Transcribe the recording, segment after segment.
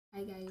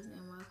Hi guys,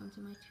 and welcome to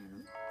my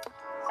channel.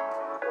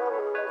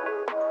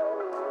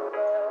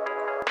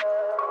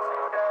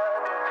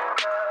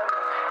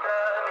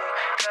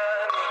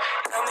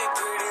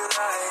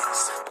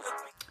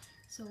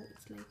 So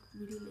it's like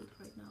really late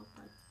right now,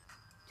 but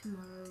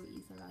tomorrow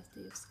is the last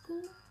day of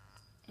school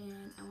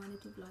and I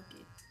wanted to vlog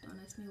it. Don't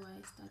ask me why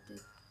I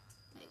started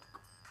like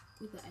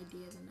with the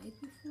idea the night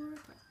before,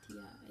 but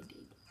yeah, I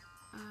did.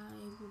 I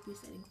will be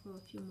sitting for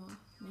a few more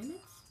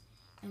minutes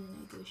and then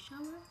I go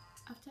shower.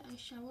 After I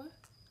shower,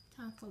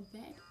 time for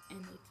bed, and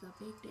it's a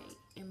big day.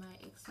 Am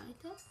I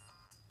excited?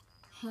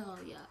 Hell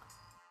yeah.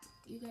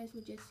 You guys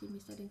will just see me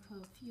studying for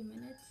a few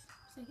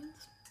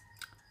seconds,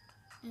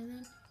 and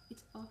then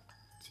it's off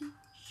to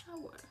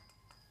shower.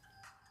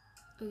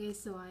 Okay,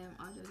 so I am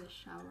out of the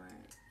shower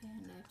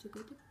and I have to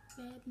go to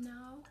bed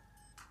now.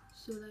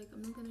 So like,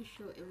 I'm not gonna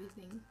show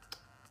everything.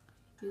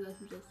 You guys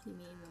will just see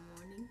me in the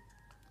morning.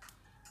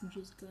 I'm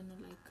just gonna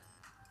like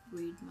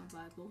read my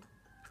Bible,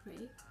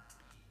 pray,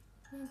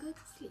 and go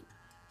to sleep.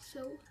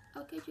 So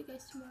I'll catch you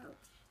guys tomorrow.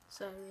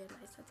 So I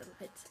realized that the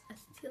lights are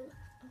still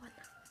on.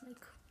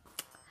 Like,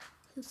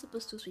 I'm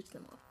supposed to switch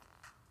them off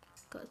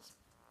because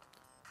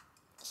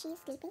she's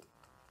sleeping.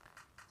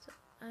 So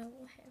I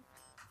will have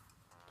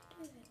to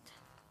do that.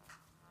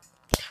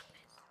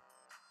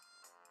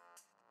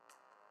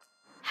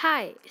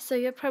 Hi, so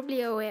you're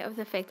probably aware of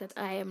the fact that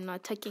I am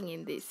not talking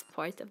in this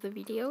part of the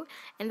video,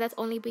 and that's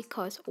only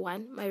because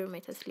 1, my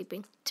roommates are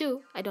sleeping,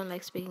 2, I don't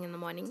like speaking in the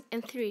morning,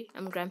 and 3,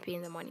 I'm grumpy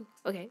in the morning.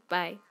 Okay,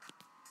 bye.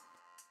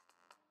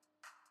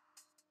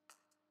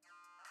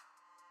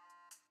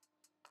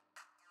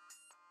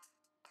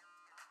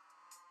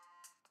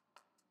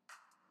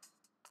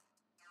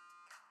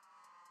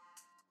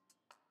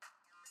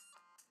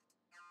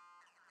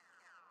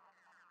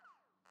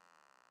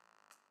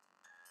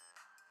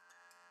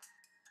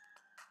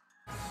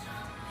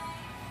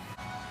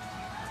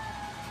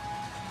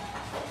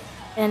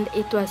 And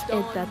it was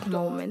at that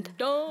moment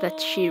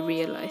that she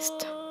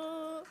realized.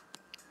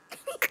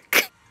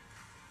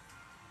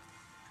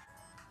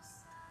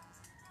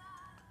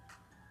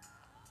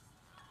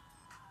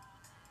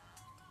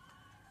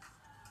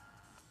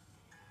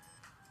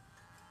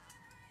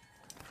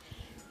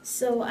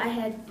 So I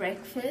had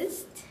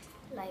breakfast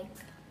like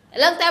a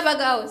long time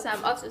ago, so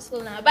I'm off to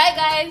school now. Bye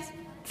guys!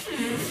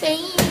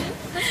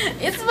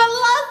 It's my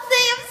last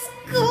day of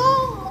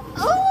school!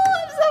 Oh,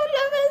 I'm so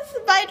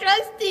nervous! Bye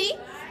Trusty!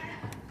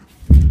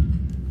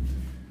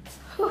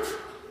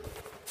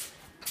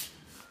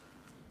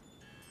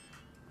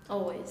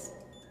 Always.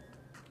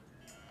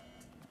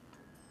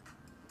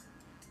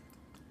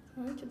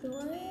 I want to be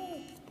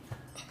late.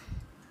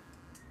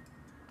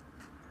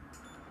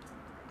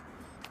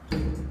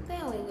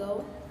 There we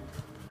go.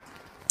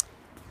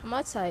 I'm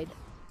outside.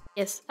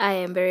 Yes, I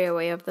am very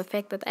aware of the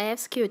fact that I have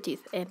skew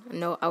teeth, and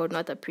no, I would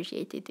not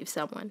appreciate it if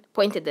someone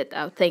pointed that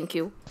out. Thank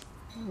you.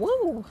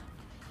 Whoa.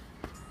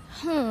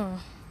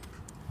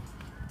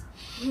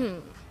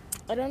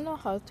 I don't know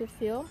how to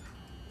feel.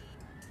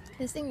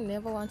 This thing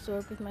never wants to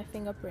work with my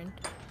fingerprint.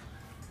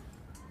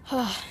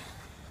 I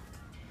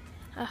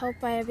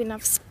hope I have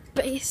enough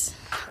space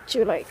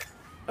to like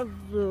a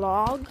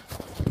vlog.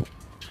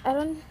 I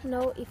don't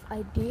know if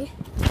I did,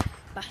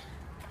 but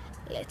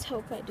let's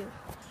hope I do.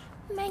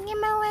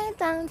 Making my way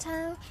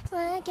downtown,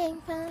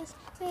 working fast.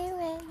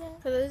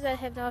 For those that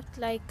have not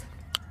like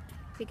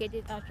figured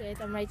it out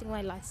yet, I'm writing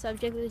my last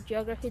subject with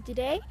geography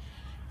today.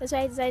 That's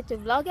why I decided to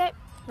vlog it.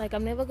 Like,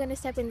 I'm never gonna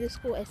step in this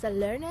school as a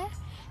learner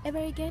ever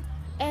again,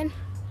 and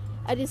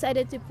I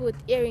decided to put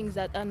earrings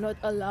that are not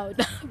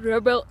allowed.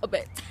 Rebel a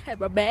bit.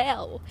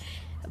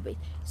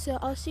 So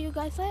I'll see you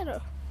guys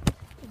later.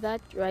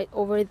 That right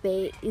over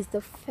there is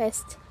the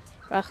first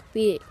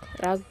rugby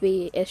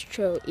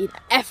show in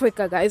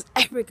Africa, guys.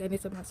 Africa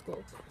needs a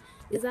school.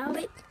 Is that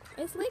late?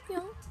 It's late,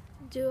 yo.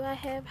 Do I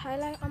have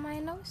highlight on my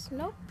nose?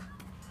 Nope.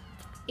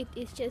 It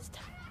is just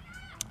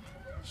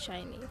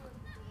shiny.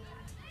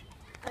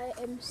 I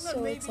am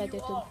so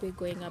excited to be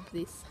going up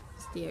these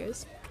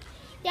stairs.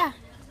 Yeah.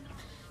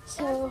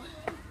 So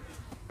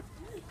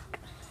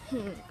I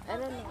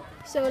don't know.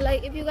 So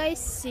like, if you guys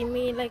see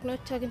me like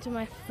not talking to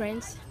my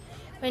friends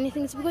or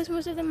anything, it's because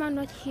most of them are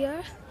not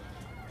here,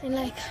 and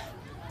like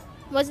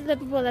most of the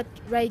people that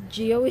write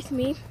geo with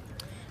me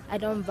I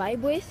don't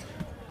vibe with.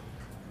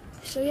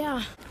 So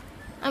yeah,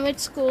 I'm at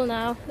school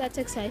now. That's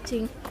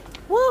exciting.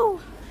 Whoa,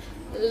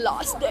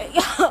 last day.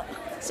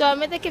 So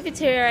I'm at the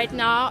cafeteria right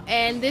now,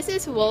 and this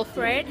is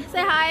Wilfred. Say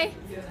hi.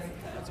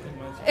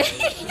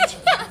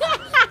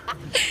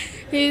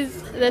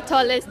 He's the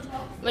tallest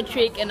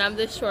matric and I'm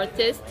the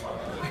shortest.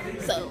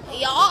 So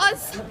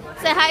yes,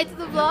 say hi to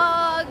the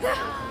vlog.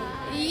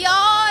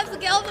 Yes,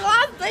 girl,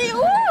 last day.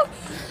 Woo!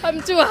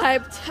 I'm too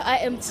hyped. I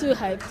am too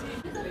hyped.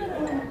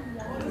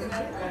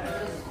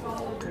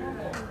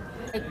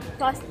 Like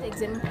past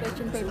exam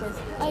question papers.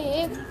 I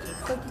have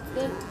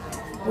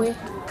where?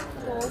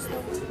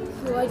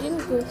 So I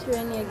didn't go through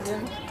any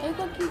exams.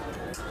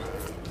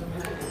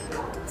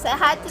 Say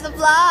hi to the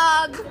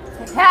vlog.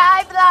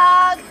 Hi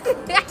vlog.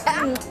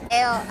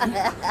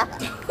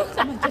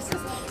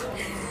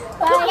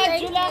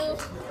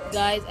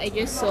 Guys, I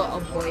just saw a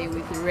boy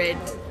with red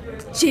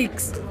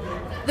cheeks.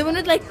 They were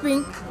not like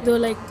pink, they were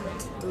like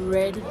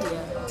red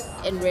hair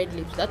and red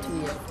lips. That's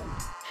weird.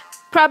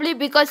 Probably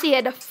because he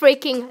had a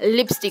freaking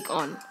lipstick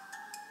on.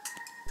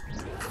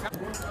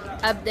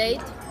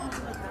 Update.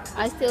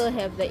 I still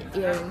have the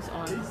earrings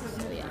on.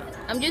 So yeah.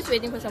 I'm just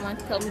waiting for someone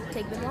to tell me to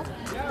take them off.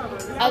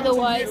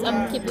 Otherwise,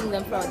 I'm keeping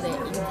them for the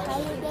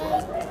entire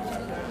day.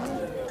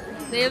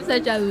 They have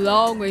such a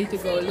long way to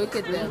go. Look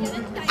at them.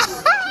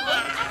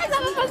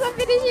 Some of us are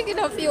finishing in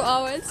a few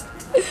hours.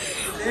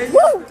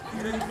 Woo!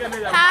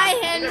 Hi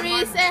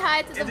Henry, say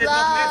hi to the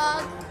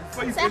vlog.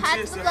 Say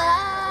hi to the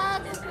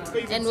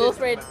vlog. And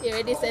Wilfred, he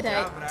already said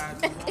hi.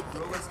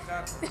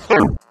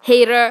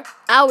 Hater,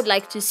 I would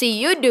like to see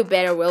you do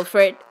better,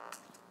 Wilfred.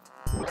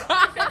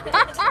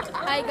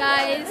 Hi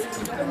guys,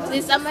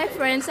 these are my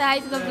friends. Say hi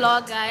to the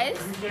vlog, guys.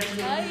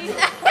 Hi.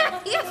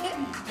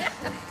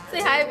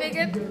 Say hi,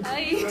 Megan.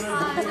 Hi.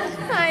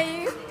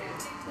 Hi.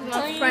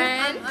 My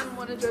friend. I'm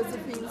one of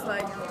Josephine's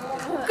like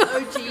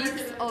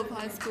OGs of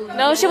high school.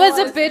 No, she was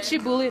a bitch. She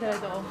bullied her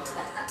though.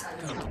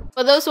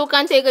 For those who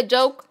can't take a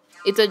joke,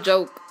 it's a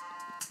joke.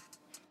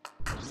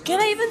 Can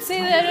I even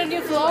say that on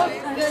your vlog?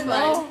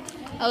 No.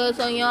 Hello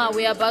Sonia,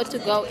 we're about to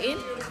go in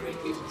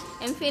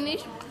and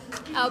finish.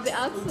 I'll be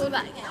out soon.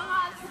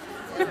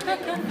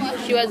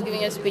 She was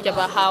giving a speech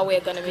about how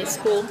we're gonna miss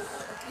school.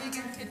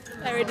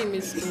 I already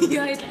miss school.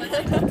 Guys.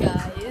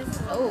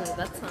 Oh,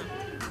 that's not.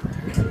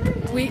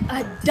 We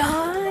are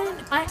done.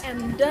 I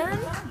am done.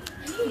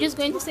 I'm just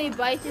going to say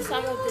bye to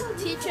some of the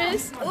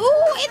teachers.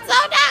 Ooh, it's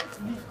so dark.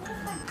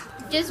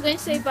 Just going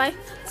to say bye.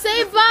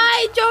 Say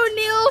bye,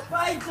 Jonil.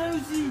 Bye,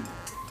 Josie.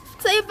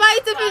 Say bye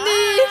to me.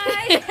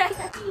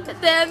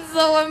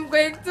 Denzel, I'm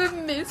going to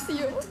miss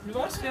you. You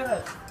lost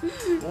it.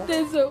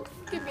 Denzel,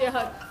 give me a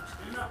hug.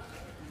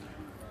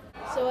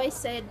 So I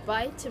said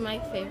bye to my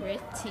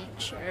favorite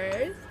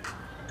teachers.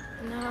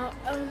 Now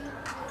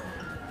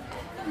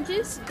I'm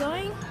just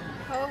going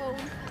home.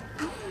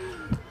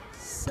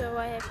 So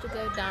I have to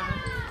go down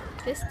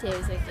the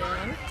stairs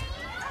again.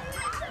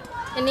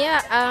 And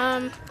yeah,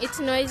 it's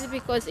noisy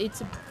because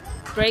it's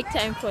break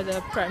time for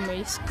the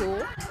primary school.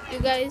 You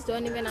guys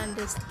don't even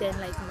understand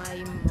like my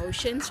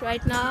emotions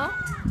right now.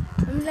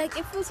 I'm like,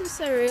 it feels so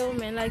surreal,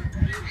 man. Like,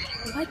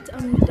 what?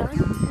 I'm done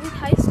with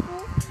high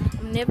school.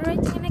 I'm never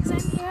writing an exam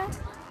here.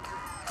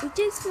 It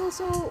just feels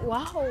so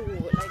wow.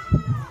 Like,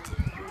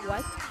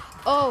 what?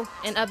 Oh,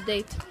 an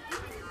update.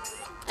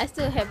 I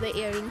still have the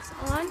earrings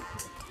on.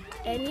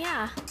 And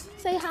yeah,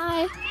 say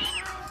hi.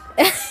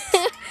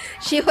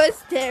 She was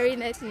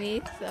staring at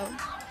me, so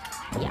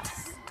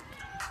yes.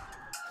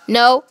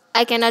 No,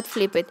 I cannot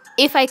flip it.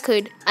 If I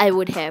could, I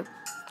would have.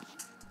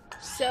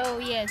 So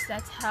yes,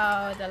 that's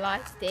how the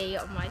last day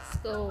of my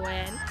school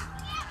went.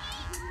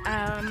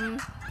 I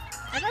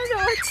don't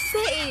know what to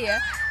say.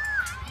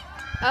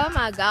 Oh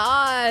my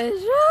gosh.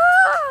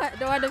 I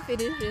don't want to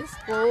finish this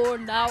school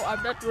now.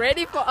 I'm not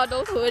ready for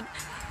adulthood.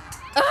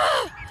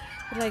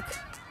 Like,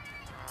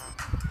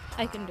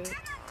 I can do it.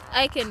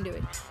 I can do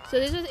it. So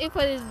this is it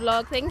for this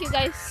vlog. Thank you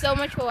guys so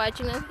much for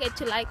watching. Don't forget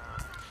to like,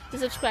 to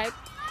subscribe,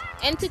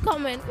 and to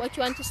comment what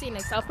you want to see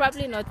next. I'll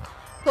probably not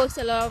post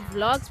a lot of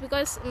vlogs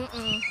because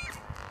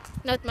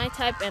not my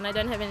type and I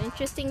don't have an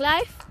interesting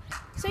life.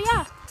 So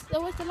yeah,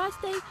 that was the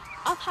last day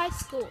of high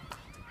school.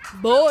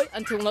 Bye,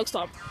 until next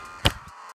time.